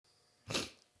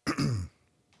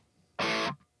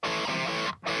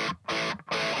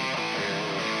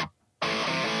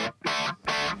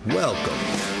Welcome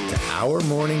to Our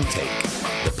Morning Take,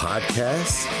 the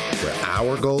podcast where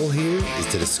our goal here is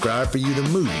to describe for you the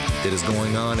mood that is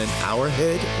going on in our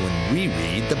head when we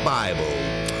read the Bible.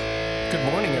 Good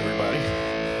morning, everybody.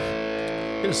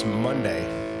 It is Monday.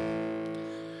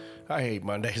 I hate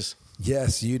Mondays.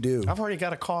 Yes, you do. I've already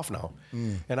got a cough now,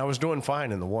 and I was doing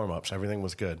fine in the warm-ups. Everything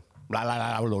was good.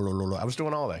 I was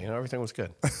doing all that. Everything was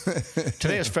good.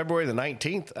 Today is February the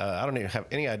 19th. I don't even have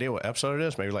any idea what episode it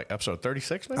is. Maybe like episode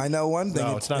 36, maybe? I know one thing.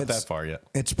 No, it's not that far yet.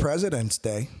 It's President's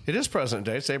Day. It is President's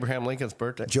Day. It's Abraham Lincoln's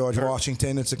birthday. George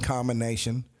Washington, it's a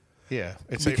combination. Yeah.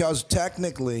 Because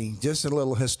technically, just a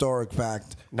little historic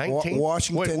fact, 19th?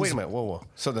 Washington's... Wait a minute. Whoa.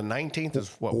 So the 19th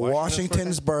is what?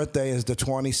 Washington's birthday is the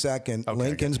 22nd. Okay,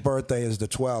 Lincoln's birthday is the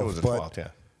 12th. It was the 12th, yeah.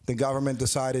 The government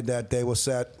decided that they will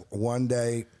set one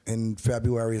day in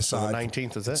February aside. So the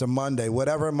 19th is it? It's a Monday.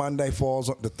 Whatever Monday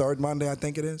falls, the third Monday, I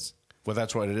think it is. Well,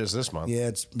 that's what it is this month. Yeah,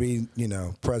 it's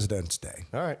President's Day.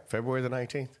 All right, February the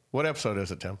 19th. What episode is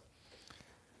it, Tim?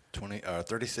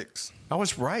 36. I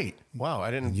was right. Wow, I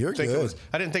didn't You're think good. it was.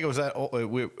 I didn't think it was that old.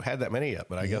 We had that many yet,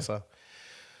 but I guess so.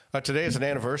 Today is an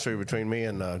anniversary between me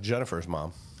and Jennifer's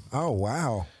mom. Oh,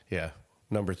 wow. Yeah,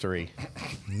 number 3.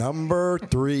 Number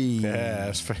 3. Yeah,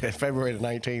 it's February the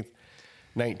 19th,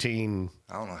 1988.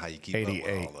 I don't know how you keep up with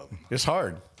all of them. It's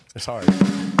hard. It's hard.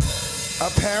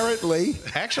 Apparently.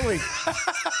 Actually,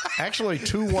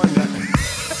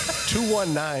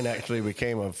 219 actually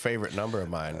became a favorite number of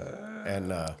mine,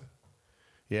 and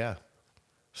yeah,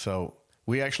 so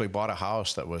we actually bought a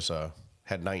house that was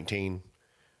had 19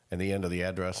 in the end of the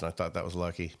address, and I thought that was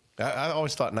lucky. I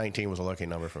always thought 19 was a lucky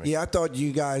number for me. Yeah, I thought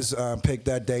you guys picked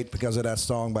that date because of that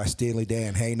song by Steely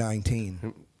Dan, Hey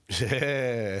 19.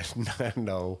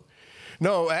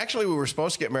 No, actually, we were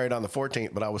supposed to get married on the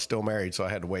 14th, but I was still married, so I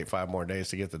had to wait 5 more days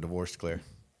to get the divorce clear.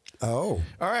 Oh.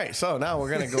 All right, so now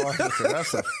we're going to go on with the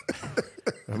rest of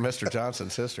Mr.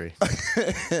 Johnson's history.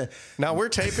 Now we're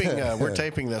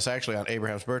taping this actually on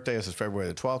Abraham's birthday. This is February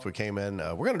the 12th. We came in.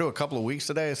 We're going to do a couple of weeks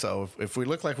today, so if we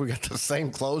look like we got the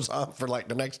same clothes on for like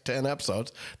the next 10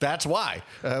 episodes, that's why.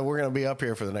 We're going to be up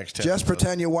here for the next 10 Just episodes.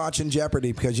 pretend you're watching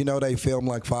Jeopardy because they film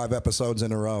like 5 episodes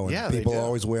in a row. And Yeah, they people do.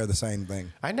 always wear the same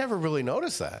thing. I never really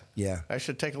noticed that. Yeah. I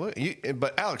should take a look.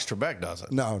 But Alex Trebek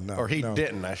doesn't. No. Or he no.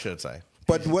 didn't, I should say.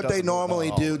 But what they doesn't normally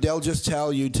at all. do, they'll just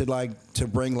tell you to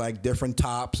bring like different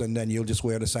tops and then you'll just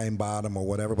wear the same bottom or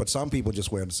whatever. But some people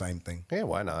just wear the same thing. Yeah,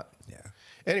 why not? Yeah.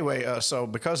 Anyway, so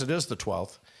because it is the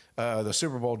 12th, the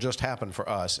Super Bowl just happened for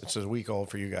us. It's a week old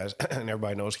for you guys, and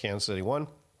everybody knows Kansas City won,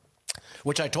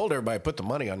 which I told everybody put the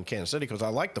money on Kansas City because I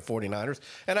like the 49ers,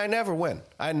 and I never win.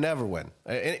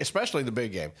 Especially the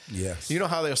big game. Yes. You know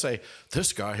how they'll say,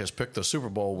 this guy has picked the Super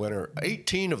Bowl winner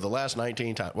 18 of the last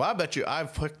 19 times. Well, I bet you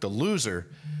I've picked the loser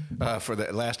for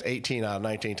the last 18 out of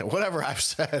 19 times. Whatever I've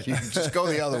said, you just go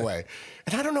the other way.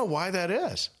 And I don't know why that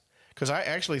is. Because I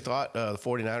actually thought the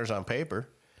 49ers on paper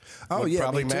would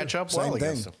probably match up well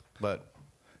against them. But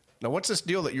now, what's this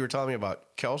deal that you were telling me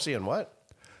about Kelsey and what?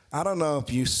 I don't know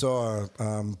if you saw,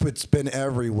 it's been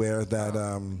everywhere that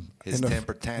His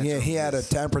temper tantrum. Yeah, he had a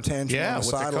temper tantrum on the with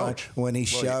the sideline coach. when he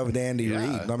shoved Andy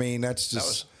yeah. Reid. I mean, that's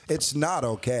just it's not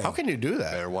okay. How can you do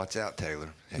that? Better watch out, Taylor.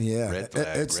 Yeah, Red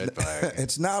flag, it's, red flag.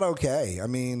 It's not okay. I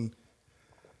mean,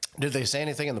 Did they say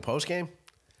anything in the post game?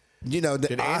 did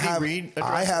Andy Reid address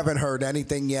I it? haven't heard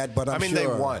anything yet, but I'm sure. They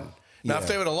won. Now, Yeah. if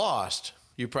they would have lost,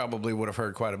 you probably would have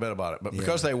heard quite a bit about it. But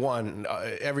because they won,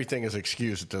 everything is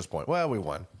excused at this point. Well, we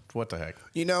won. What the heck?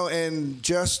 And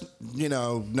just,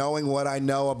 knowing what I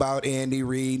know about Andy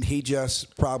Reid, he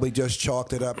probably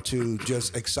chalked it up to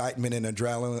just excitement and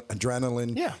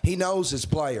adrenaline. Yeah. He knows his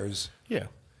players. Yeah.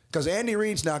 Because Andy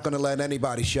Reid's not going to let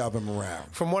anybody shove him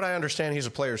around. From what I understand, he's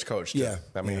a player's coach, too. Yeah.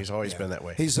 I mean, he's always been that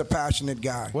way. He's a passionate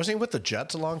guy. Wasn't he with the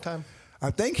Jets a long time? I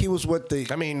think he was with the...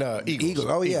 Eagles.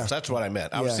 Oh, yeah. Eagles. That's what I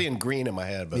meant. I was Yeah. seeing green in my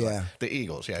head, but Yeah. the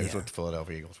Eagles. Yeah, he was with the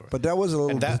Philadelphia Eagles. But that was a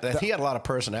little... And he had a lot of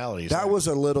personalities. That was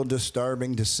a little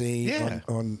disturbing to see Yeah.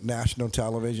 on national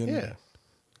television. Yeah.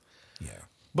 Yeah.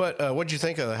 But what did you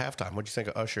think of the halftime? What did you think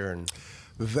of Usher? And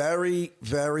Very,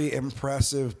 very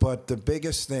impressive. But the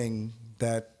biggest thing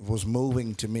that was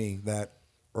moving to me, that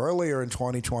earlier in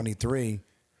 2023,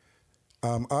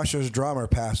 Usher's drummer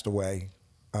passed away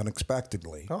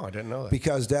unexpectedly. Oh, I didn't know that.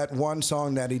 Because that one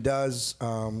song that he does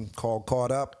called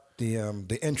Caught Up,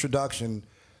 the introduction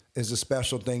is a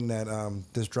special thing that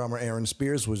this drummer Aaron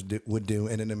Spears would do.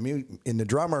 And in the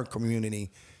drummer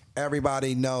community,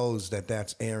 everybody knows that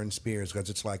that's Aaron Spears because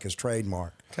it's like his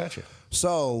trademark. Gotcha.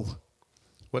 So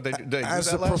What they do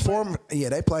as that a last night? perform, yeah,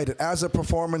 they played it as a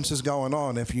performance is going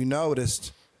on. If you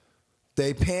noticed,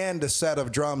 They panned a set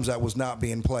of drums that was not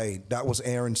being played. That was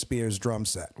Aaron Spears' drum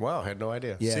set. Wow, I had no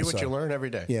idea. Yeah, See what so- you learn every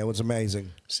day. Yeah, it was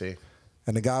amazing. See.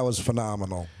 And the guy was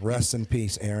phenomenal. Rest in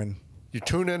peace, Aaron. You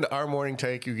tune into our morning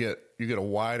take, you get a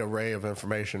wide array of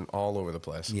information all over the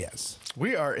place. Yes.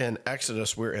 We are in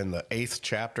Exodus. We're in the 8th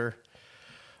chapter.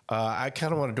 I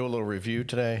kind of want to do a little review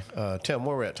today. Tim,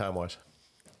 where are we at time-wise?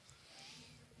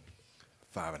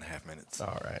 5.5 minutes.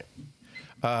 All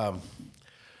right.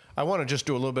 I want to just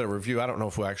do a little bit of review. I don't know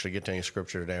if we'll actually get to any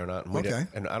scripture today or not. And Okay.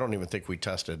 and I don't even think we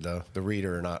tested the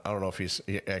reader or not. I don't know if he's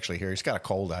actually here. He's got a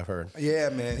cold, I've heard. Yeah,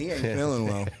 man. He ain't feeling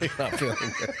well. He's not feeling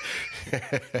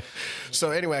good.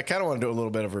 So anyway, I kind of want to do a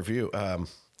little bit of review.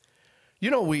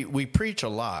 We preach a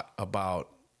lot about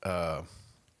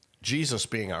Jesus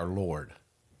being our Lord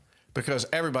because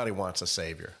everybody wants a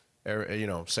Savior.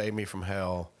 Save me from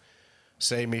hell,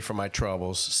 save me from my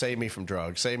troubles, save me from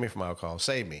drugs, save me from alcohol,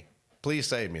 save me. Please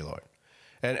save me, Lord.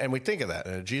 And we think of that.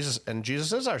 And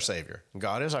Jesus is our Savior.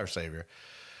 God is our Savior.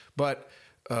 But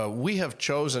we have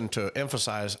chosen to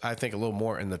emphasize, I think, a little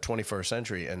more in the 21st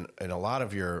century and a lot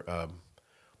of your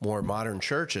more modern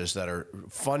churches that are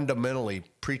fundamentally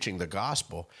preaching the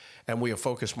gospel, and we have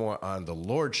focused more on the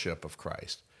lordship of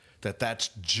Christ, that's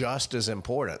just as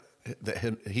important,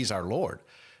 that he's our Lord,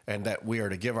 and that we are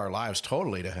to give our lives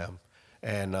totally to him.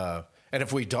 And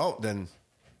if we don't, then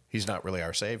he's not really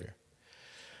our Savior.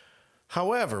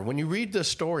 However, when you read this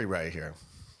story right here,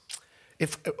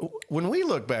 when we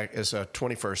look back as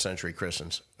 21st century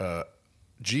Christians,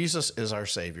 Jesus is our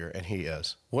Savior, and he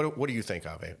is. What do you think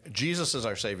of it? Jesus is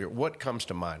our Savior. What comes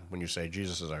to mind when you say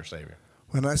Jesus is our Savior?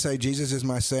 When I say Jesus is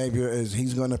my Savior, is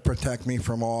he's going to protect me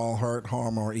from all hurt,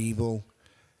 harm, or evil.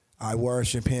 I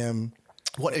worship him.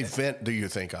 What event do you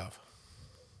think of?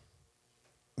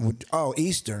 Oh,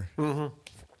 Easter. Mm-hmm.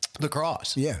 The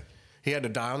cross. Yeah. He had to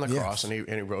die on the cross, and he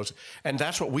rose. And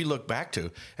that's what we look back to,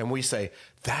 and we say,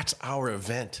 that's our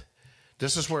event.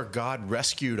 This is where God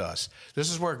rescued us.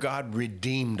 This is where God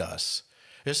redeemed us.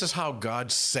 This is how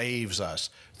God saves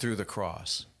us through the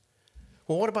cross.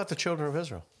 Well, what about the children of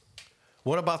Israel?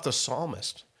 What about the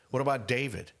psalmist? What about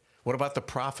David? What about the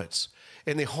prophets?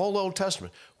 In the whole Old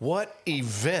Testament, what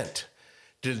event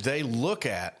did they look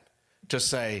at to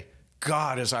say,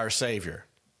 God is our Savior?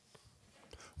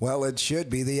 Well, it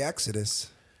should be the Exodus.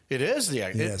 It is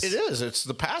Yes. it is. It's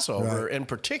the Passover Right. in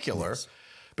particular, Yes.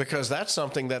 because that's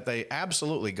something that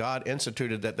God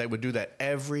instituted, that they would do that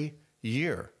every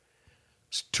year.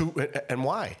 And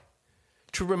why?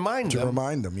 To remind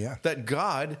them yeah. that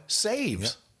God saves. Yeah.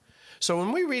 So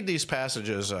when we read these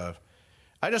passages,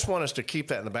 I just want us to keep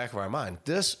that in the back of our mind.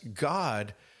 This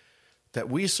God that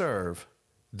we serve,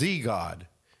 the God,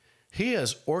 he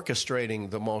is orchestrating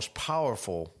the most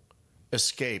powerful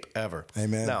escape ever.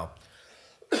 Amen. Now,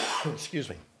 excuse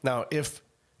me. Now, if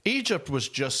Egypt was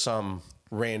just some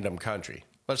random country,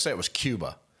 let's say it was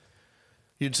Cuba,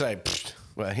 you'd say,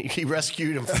 well, he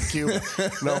rescued him from Cuba.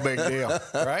 No big deal,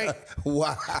 right?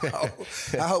 Wow.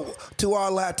 To our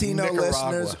Latino Nicaragua.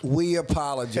 listeners, we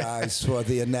apologize for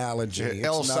the analogy.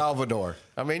 El It's not- Salvador.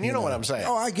 I mean, you know what I'm saying.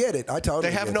 Oh, I get it. I totally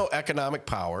They have get no it. economic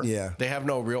power. Yeah. They have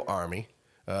no real army.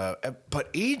 But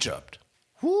Egypt,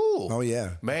 whoo. Oh,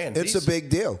 yeah. Man. It's a big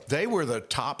deal. They were the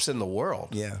tops in the world.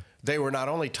 Yeah. They were not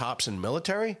only tops in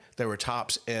military, they were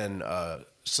tops in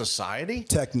society.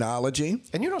 Technology.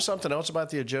 And you know something else about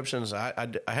the Egyptians? I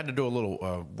had to do a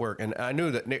little work, and I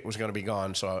knew that Nick was going to be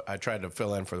gone, so I tried to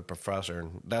fill in for the professor,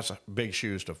 and that's big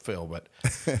shoes to fill.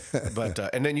 But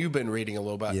and then you've been reading a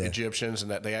little about Egyptians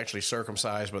and that they actually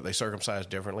circumcised, but they circumcised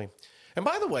differently. And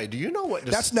by the way, do you know what?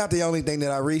 That's not the only thing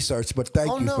that I researched, but thank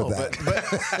you for that.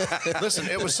 But listen,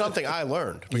 it was something I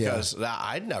learned because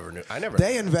I never knew.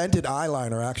 They invented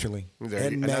eyeliner, actually, and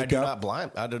I do not makeup.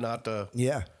 blind. I do not.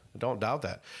 Yeah. I don't doubt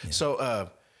that. Yeah. So,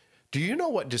 do you know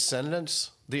what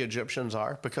descendants the Egyptians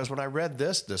are? Because when I read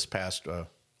this past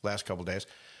last couple of days,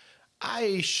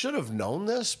 I should have known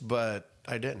this, but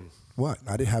I didn't. What?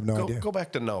 I didn't have no idea. Go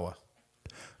back to Noah.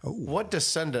 Oh. What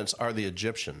descendants are the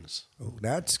Egyptians? Oh,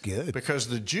 that's good. Because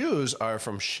the Jews are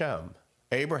from Shem.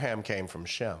 Abraham came from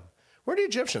Shem. Where do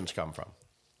Egyptians come from?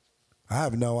 I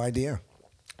have no idea.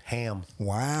 Ham.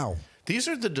 Wow. These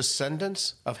are the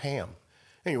descendants of Ham.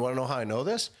 And you want to know how I know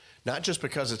this? Not just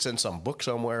because it's in some book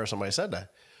somewhere or somebody said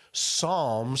that.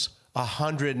 Psalms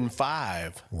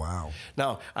 105. Wow.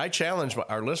 Now, I challenge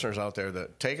our listeners out there to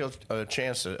take a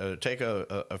chance to take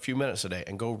a few minutes today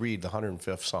and go read the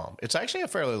 105th Psalm. It's actually a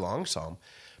fairly long psalm,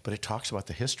 but it talks about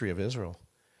the history of Israel.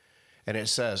 And it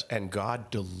says, and God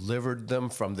delivered them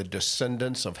from the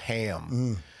descendants of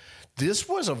Ham. This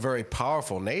was a very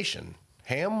powerful nation.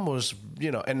 Ham was,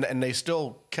 and they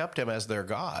still kept him as their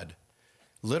God,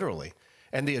 literally.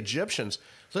 And the Egyptians,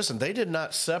 listen, they did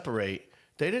not separate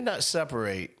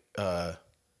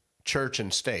church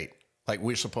and state like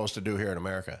we're supposed to do here in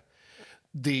America.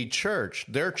 The church,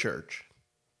 their church,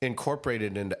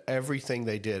 incorporated into everything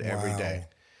they did every day.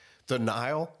 The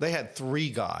Nile, they had 3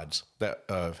 gods that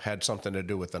had something to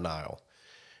do with the Nile.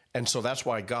 And so that's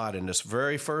why God, in this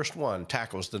very first one,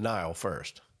 tackles the Nile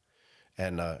first.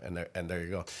 And there you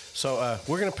go. So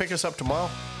we're going to pick this up tomorrow.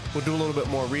 We'll do a little bit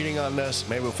more reading on this.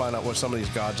 Maybe we'll find out what some of these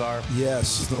gods are.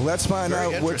 Yes, let's find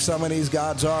out what some of these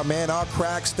gods are. Man, our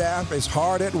crack staff is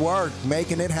hard at work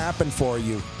making it happen for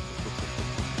you.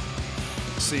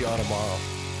 See y'all tomorrow.